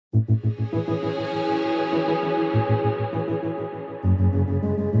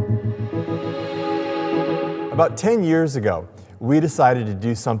About 10 years ago, we decided to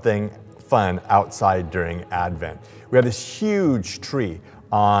do something fun outside during Advent. We had this huge tree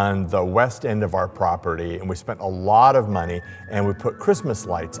on the west end of our property, and we spent a lot of money, and we put Christmas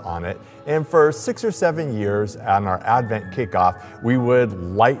lights on it. And for 6 or 7 years on our Advent kickoff, we would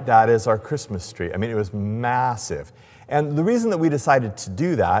light that as our Christmas tree. I mean, it was massive. And the reason that we decided to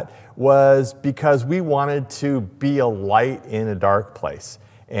do that was because we wanted to be a light in a dark place.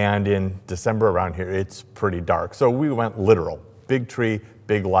 And in December around here, it's pretty dark. So we went literal. Big tree,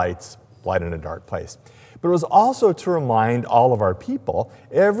 big lights, light in a dark place. But it was also to remind all of our people,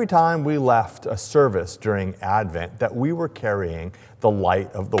 every time we left a service during Advent, that we were carrying the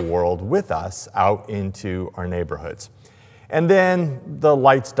light of the world with us out into our neighborhoods. And then the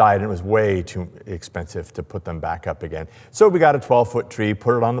lights died, and it was way too expensive to put them back up again. So we got a 12-foot tree,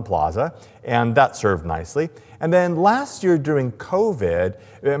 put it on the plaza, and that served nicely. And then last year during COVID,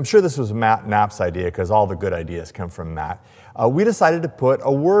 I'm sure this was Matt Knapp's idea because all the good ideas come from Matt, we decided to put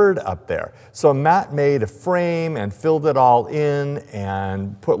a word up there. So Matt made a frame and filled it all in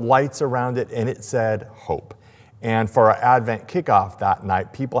and put lights around it, and it said hope. And for our Advent kickoff that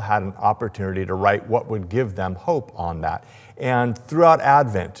night, people had an opportunity to write what would give them hope on that. And throughout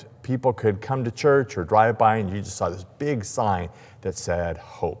Advent, people could come to church or drive by, and you just saw this big sign that said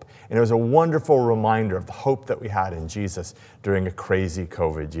hope. And it was a wonderful reminder of the hope that we had in Jesus during a crazy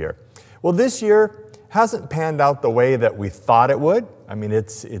COVID year. Well, this year hasn't panned out the way that we thought it would. I mean,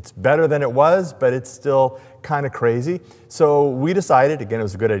 it's better than it was, but it's still kind of crazy. So we decided, again, it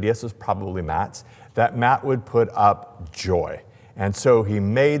was a good idea, so it was probably Matt's, that Matt would put up joy. And so he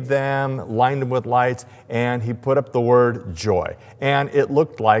made them, lined them with lights, and he put up the word joy. And it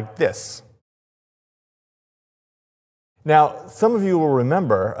looked like this. Now, some of you will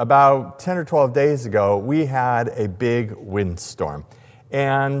remember about 10 or 12 days ago, we had a big windstorm.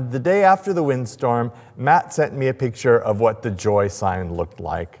 And the day after the windstorm, Matt sent me a picture of what the joy sign looked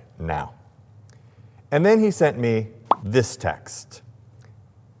like now. And then he sent me this text.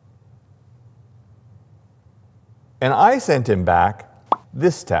 And I sent him back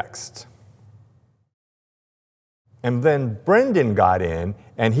this text. And then Brendan got in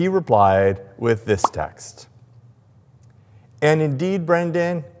and he replied with this text. And indeed,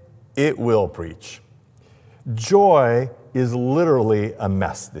 Brendan, it will preach. Joy is literally a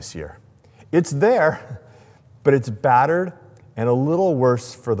mess this year. It's there, but it's battered and a little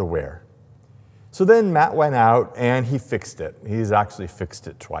worse for the wear. So then Matt went out and he fixed it. He's actually fixed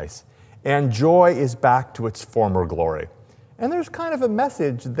it twice. And joy is back to its former glory. And there's kind of a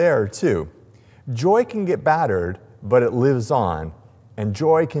message there too. Joy can get battered, but it lives on, and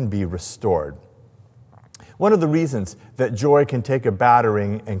joy can be restored. One of the reasons that joy can take a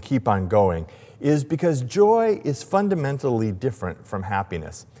battering and keep on going is because joy is fundamentally different from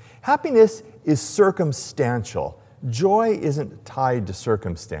happiness. Happiness is circumstantial. Joy isn't tied to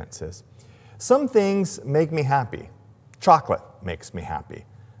circumstances. Some things make me happy. Chocolate makes me happy.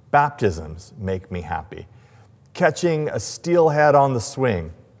 Baptisms make me happy. Catching a steelhead on the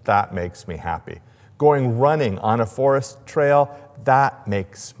swing, that makes me happy. Going running on a forest trail, that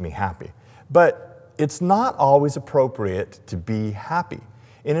makes me happy. But it's not always appropriate to be happy.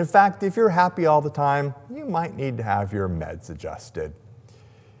 And in fact, if you're happy all the time, you might need to have your meds adjusted.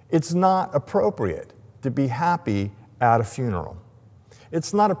 It's not appropriate to be happy at a funeral.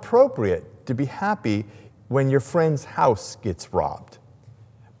 It's not appropriate to be happy when your friend's house gets robbed.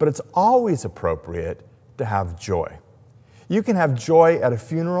 But it's always appropriate to have joy. You can have joy at a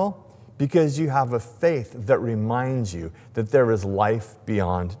funeral because you have a faith that reminds you that there is life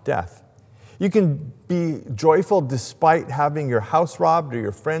beyond death. You can be joyful despite having your house robbed or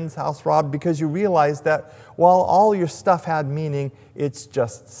your friend's house robbed because you realize that while all your stuff had meaning, it's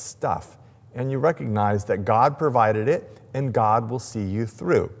just stuff. And you recognize that God provided it and God will see you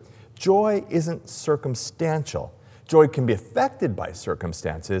through. Joy isn't circumstantial. Joy can be affected by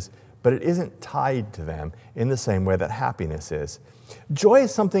circumstances, but it isn't tied to them in the same way that happiness is. Joy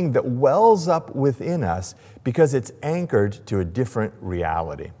is something that wells up within us because it's anchored to a different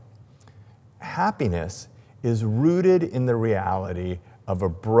reality. Happiness is rooted in the reality of a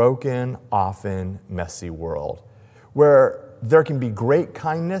broken, often messy world, where there can be great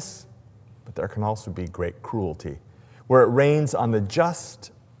kindness, but there can also be great cruelty, where it rains on the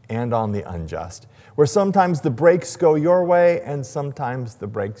just and on the unjust, where sometimes the breaks go your way and sometimes the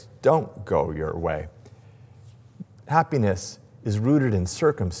breaks don't go your way. Happiness is rooted in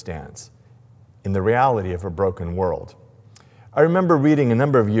circumstance, in the reality of a broken world. I remember reading a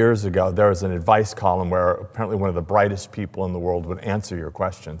number of years ago, there was an advice column where apparently one of the brightest people in the world would answer your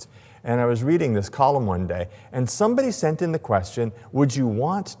questions. And I was reading this column one day, and somebody sent in the question, would you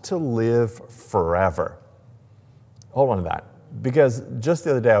want to live forever? Hold on to that, because just the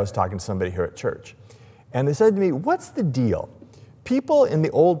other day I was talking to somebody here at church, and they said to me, what's the deal? People in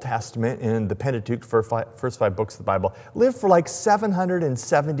the Old Testament, in the Pentateuch, first 5 books of the Bible, lived for like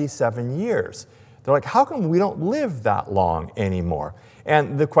 777 years. They're like, how come we don't live that long anymore?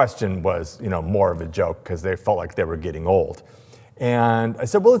 And the question was, more of a joke because they felt like they were getting old. And I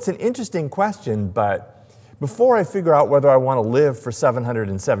said, well, it's an interesting question, but before I figure out whether I want to live for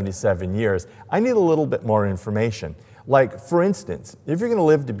 777 years, I need a little bit more information. Like, for instance, if you're going to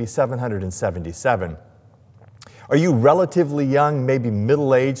live to be 777, are you relatively young, maybe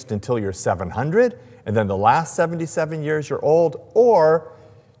middle-aged until you're 700, and then the last 77 years you're old? Or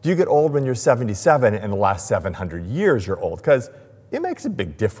do you get old when you're 77 and the last 700 years you're old? Because it makes a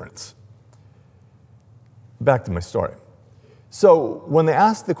big difference. Back to my story. So when they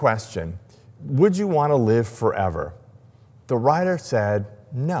asked the question, would you want to live forever? The writer said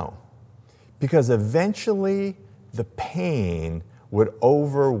no, because eventually the pain would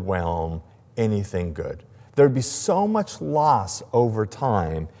overwhelm anything good. There'd be so much loss over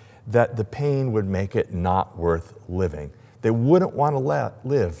time that the pain would make it not worth living. They wouldn't want to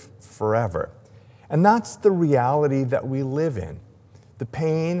live forever. And that's the reality that we live in. The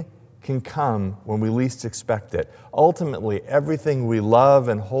pain can come when we least expect it. Ultimately, everything we love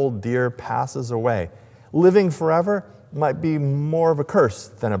and hold dear passes away. Living forever might be more of a curse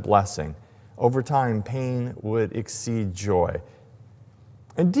than a blessing. Over time, pain would exceed joy.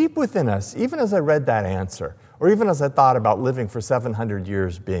 And deep within us, even as I read that answer, or even as I thought about living for 700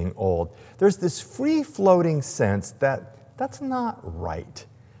 years being old, there's this free-floating sense that that's not right.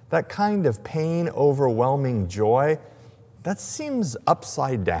 That kind of pain-overwhelming joy, that seems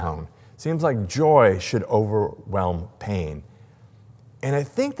upside down. Seems like joy should overwhelm pain. And I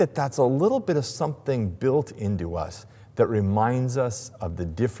think that that's a little bit of something built into us that reminds us of the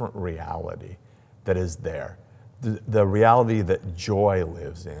different reality that is there. The reality that joy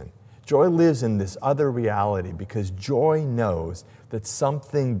lives in. Joy lives in this other reality because joy knows that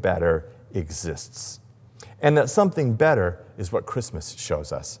something better exists. And that something better is what Christmas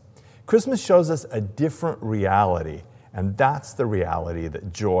shows us. Christmas shows us a different reality, and that's the reality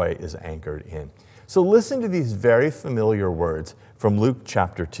that joy is anchored in. So listen to these very familiar words from Luke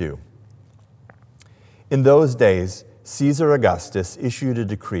chapter 2. In those days, Caesar Augustus issued a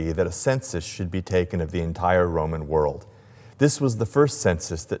decree that a census should be taken of the entire Roman world. This was the first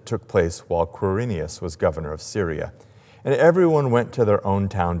census that took place while Quirinius was governor of Syria, and everyone went to their own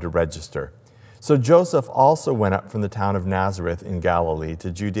town to register. So Joseph also went up from the town of Nazareth in Galilee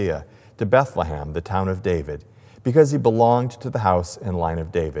to Judea, to Bethlehem, the town of David, because he belonged to the house and line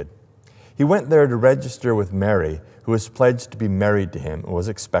of David. He went there to register with Mary, who was pledged to be married to him and was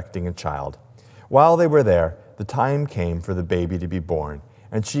expecting a child. While they were there, the time came for the baby to be born,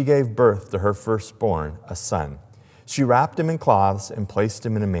 and she gave birth to her firstborn, a son. She wrapped him in cloths and placed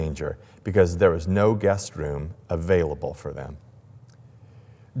him in a manger, because there was no guest room available for them.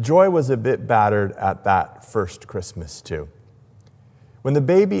 Joy was a bit battered at that first Christmas, too. When the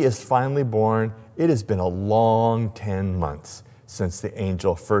baby is finally born, it has been a long 10 months since the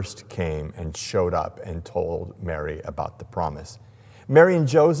angel first came and showed up and told Mary about the promise. Mary and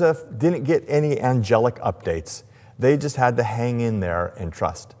Joseph didn't get any angelic updates. They just had to hang in there and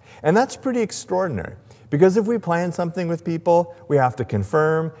trust. And that's pretty extraordinary, because if we plan something with people, we have to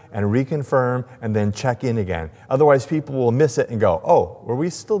confirm and reconfirm and then check in again. Otherwise, people will miss it and go, oh, were we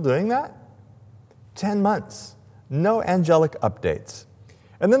still doing that? 10 months, no angelic updates.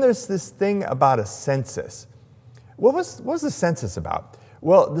 And then there's this thing about a census. What was the census about?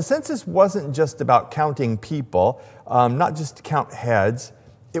 Well, the census wasn't just about counting people, not just to count heads.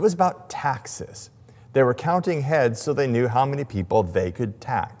 It was about taxes. They were counting heads so they knew how many people they could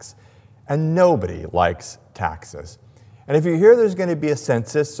tax. And nobody likes taxes. And if you hear there's going to be a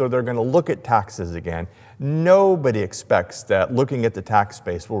census, so they're going to look at taxes again, nobody expects that looking at the tax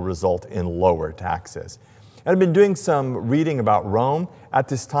base will result in lower taxes. I've been doing some reading about Rome at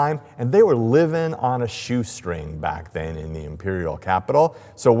this time, and they were living on a shoestring back then in the imperial capital.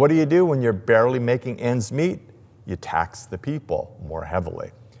 So what do you do when you're barely making ends meet? You tax the people more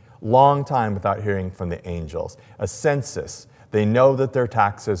heavily. Long time without hearing from the angels. A census. They know that their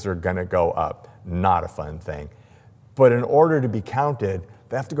taxes are going to go up. Not a fun thing. But in order to be counted,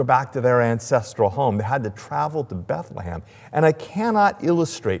 they have to go back to their ancestral home. They had to travel to Bethlehem. And I cannot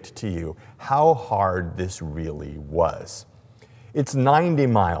illustrate to you how hard this really was. It's 90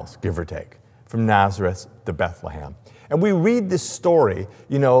 miles, give or take, from Nazareth to Bethlehem. And we read this story,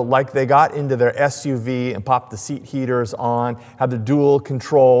 like they got into their SUV and popped the seat heaters on, had the dual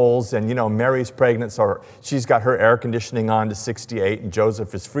controls, and, Mary's pregnant, so she's got her air conditioning on to 68, and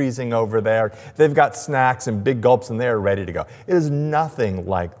Joseph is freezing over there. They've got snacks and big gulps, and they're ready to go. It is nothing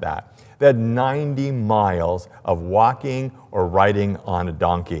like that. They had 90 miles of walking or riding on a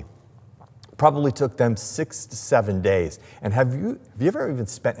donkey. Probably took them 6 to 7 days. And have you ever even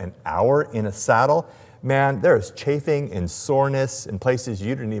spent an hour in a saddle? Man, there is chafing and soreness in places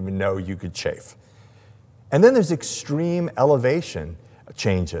you didn't even know you could chafe. And then there's extreme elevation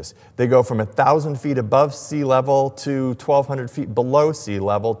changes. They go from 1,000 feet above sea level to 1,200 feet below sea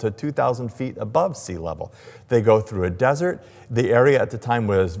level to 2,000 feet above sea level. They go through a desert. The area at the time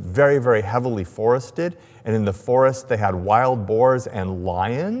was very, very heavily forested. And in the forest, they had wild boars and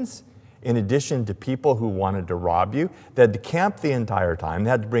lions, in addition to people who wanted to rob you. They had to camp the entire time. They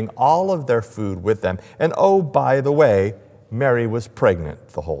had to bring all of their food with them. And oh, by the way, Mary was pregnant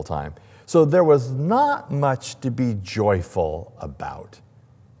the whole time. So there was not much to be joyful about.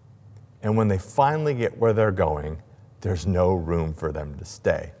 And when they finally get where they're going, there's no room for them to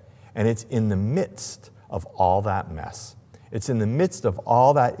stay. And it's in the midst of all that mess, it's in the midst of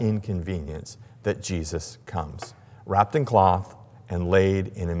all that inconvenience that Jesus comes, wrapped in cloth and laid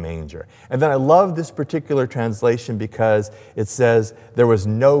in a manger. And then I love this particular translation because it says there was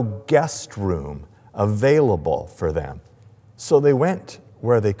no guest room available for them. So they went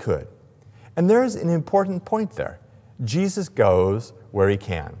where they could. And there's an important point there. Jesus goes where he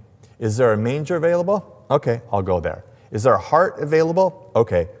can. Is there a manger available? Okay, I'll go there. Is there a heart available?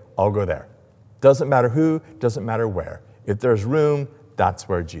 Okay, I'll go there. Doesn't matter who, doesn't matter where. If there's room, that's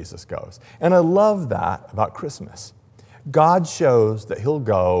where Jesus goes. And I love that about Christmas. God shows that he'll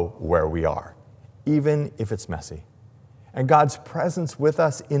go where we are, even if it's messy. And God's presence with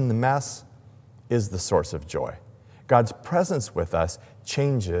us in the mess is the source of joy. God's presence with us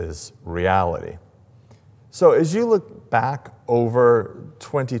changes reality. So as you look back over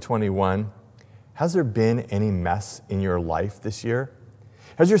 2021, has there been any mess in your life this year?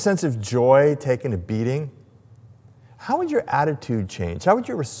 Has your sense of joy taken a beating? How would your attitude change? How would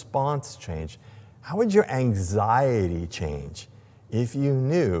your response change? How would your anxiety change if you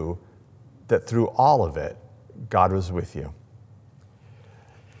knew that through all of it, God was with you?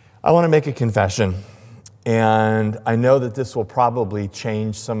 I want to make a confession, and I know that this will probably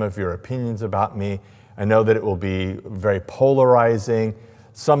change some of your opinions about me. I know that it will be very polarizing.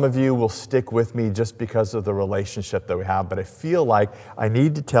 Some of you will stick with me just because of the relationship that we have, but I feel like I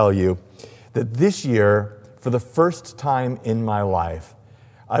need to tell you that this year, for the first time in my life,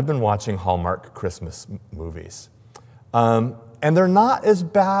 I've been watching Hallmark Christmas movies. And they're not as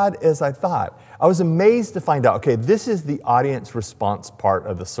bad as I thought. I was amazed to find out, okay, this is the audience response part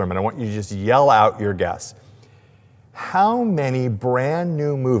of the sermon. I want you to just yell out your guess. How many brand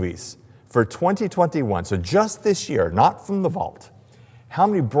new movies for 2021, so just this year, not from the vault, how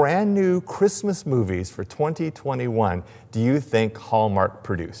many brand new Christmas movies for 2021 do you think Hallmark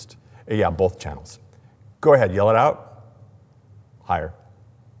produced? Yeah, both channels. Go ahead, yell it out. Higher.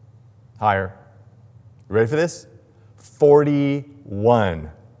 Higher. You ready for this? 41.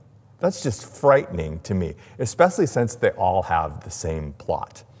 That's just frightening to me, especially since they all have the same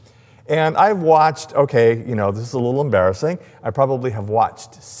plot. And I've watched, okay, this is a little embarrassing. I probably have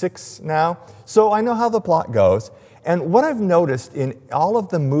watched 6 now, so I know how the plot goes. And what I've noticed in all of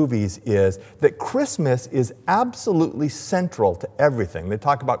the movies is that Christmas is absolutely central to everything. They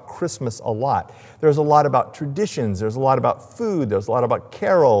talk about Christmas a lot. There's a lot about traditions, there's a lot about food, there's a lot about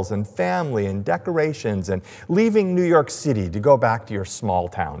carols and family and decorations and leaving New York City to go back to your small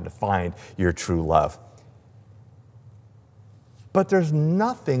town to find your true love. But there's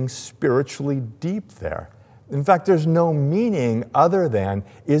nothing spiritually deep there. In fact, there's no meaning other than,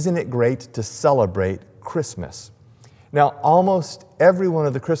 isn't it great to celebrate Christmas? Now, almost every one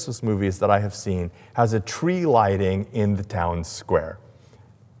of the Christmas movies that I have seen has a tree lighting in the town square.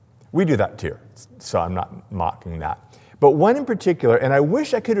 We do that too, so I'm not mocking that. But one in particular, and I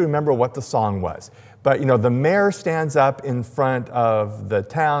wish I could remember what the song was, but the mayor stands up in front of the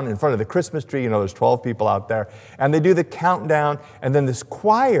town, in front of the Christmas tree, there's 12 people out there, and they do the countdown, and then this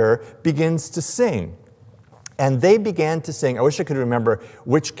choir begins to sing. And they began to sing, I wish I could remember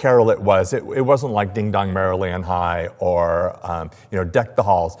which carol it was. It wasn't like Ding Dong Merrily on High or Deck the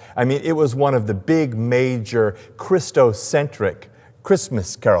Halls. I mean, it was one of the big major Christocentric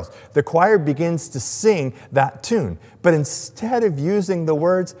Christmas carols. The choir begins to sing that tune, but instead of using the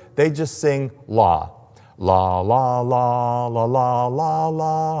words, they just sing la, la, la, la, la, la, la,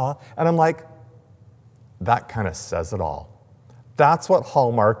 la. And I'm like, that kind of says it all. That's what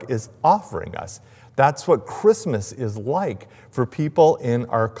Hallmark is offering us. That's what Christmas is like for people in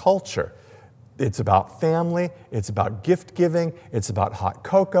our culture. It's about family, it's about gift giving, it's about hot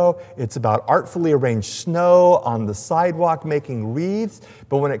cocoa, it's about artfully arranged snow on the sidewalk making wreaths.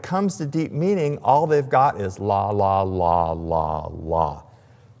 But when it comes to deep meaning, all they've got is la, la, la, la, la.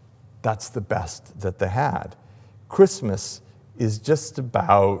 That's the best that they had. Christmas is just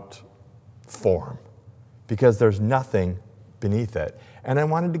about form because there's nothing beneath it. And I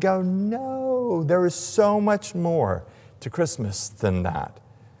wanted to go, no, there is so much more to Christmas than that.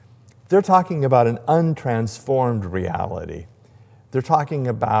 They're talking about an untransformed reality. They're talking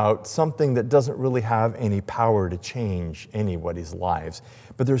about something that doesn't really have any power to change anybody's lives.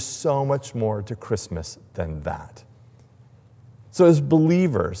 But there's so much more to Christmas than that. So as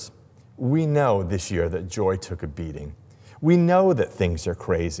believers, we know this year that joy took a beating. We know that things are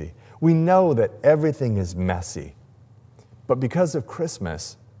crazy. We know that everything is messy. But because of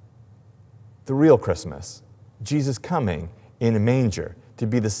Christmas, the real Christmas, Jesus coming in a manger to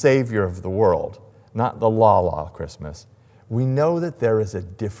be the Savior of the world, not the la-la Christmas, we know that there is a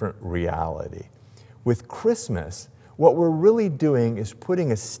different reality. With Christmas, what we're really doing is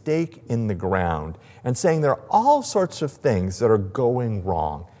putting a stake in the ground and saying there are all sorts of things that are going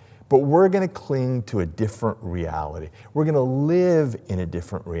wrong, but we're going to cling to a different reality. We're going to live in a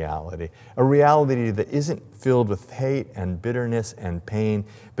different reality, a reality that isn't filled with hate and bitterness and pain,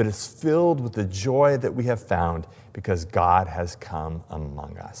 but is filled with the joy that we have found because God has come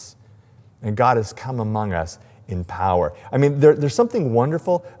among us. And God has come among us in power. I mean, there's something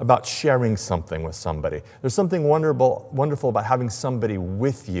wonderful about sharing something with somebody. There's something wonderful about having somebody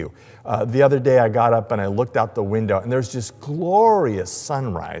with you. The other day I got up and I looked out the window and there's this glorious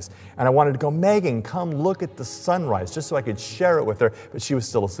sunrise. And I wanted to go, Megan, come look at the sunrise, just so I could share it with her. But she was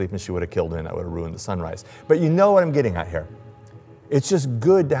still asleep and she would have killed me and I would have ruined the sunrise. But you know what I'm getting at here. It's just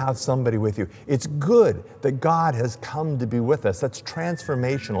good to have somebody with you. It's good that God has come to be with us. That's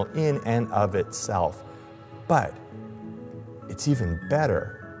transformational in and of itself. But it's even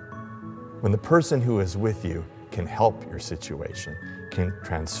better when the person who is with you can help your situation, can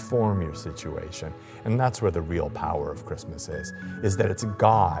transform your situation. And that's where the real power of Christmas is that it's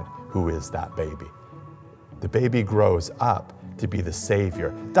God who is that baby. The baby grows up to be the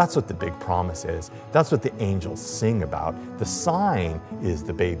Savior. That's what the big promise is. That's what the angels sing about. The sign is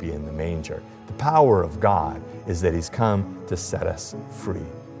the baby in the manger. The power of God is that He's come to set us free.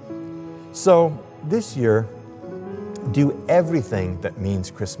 So this year, do everything that means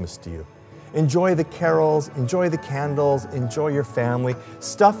Christmas to you. Enjoy the carols, enjoy the candles, enjoy your family.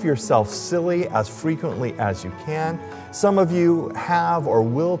 Stuff yourself silly as frequently as you can. Some of you have or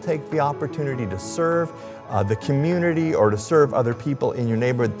will take the opportunity to serve the community or to serve other people in your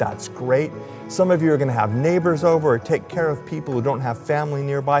neighborhood. That's great. Some of you are going to have neighbors over or take care of people who don't have family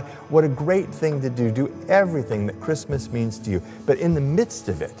nearby. What a great thing to do. Do everything that Christmas means to you. But in the midst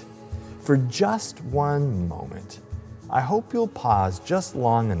of it, for just one moment, I hope you'll pause just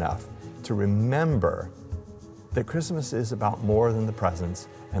long enough to remember that Christmas is about more than the presents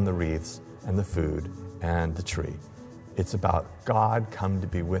and the wreaths and the food and the tree. It's about God come to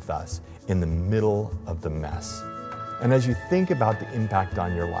be with us in the middle of the mess. And as you think about the impact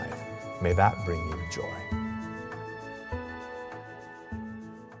on your life, may that bring you joy.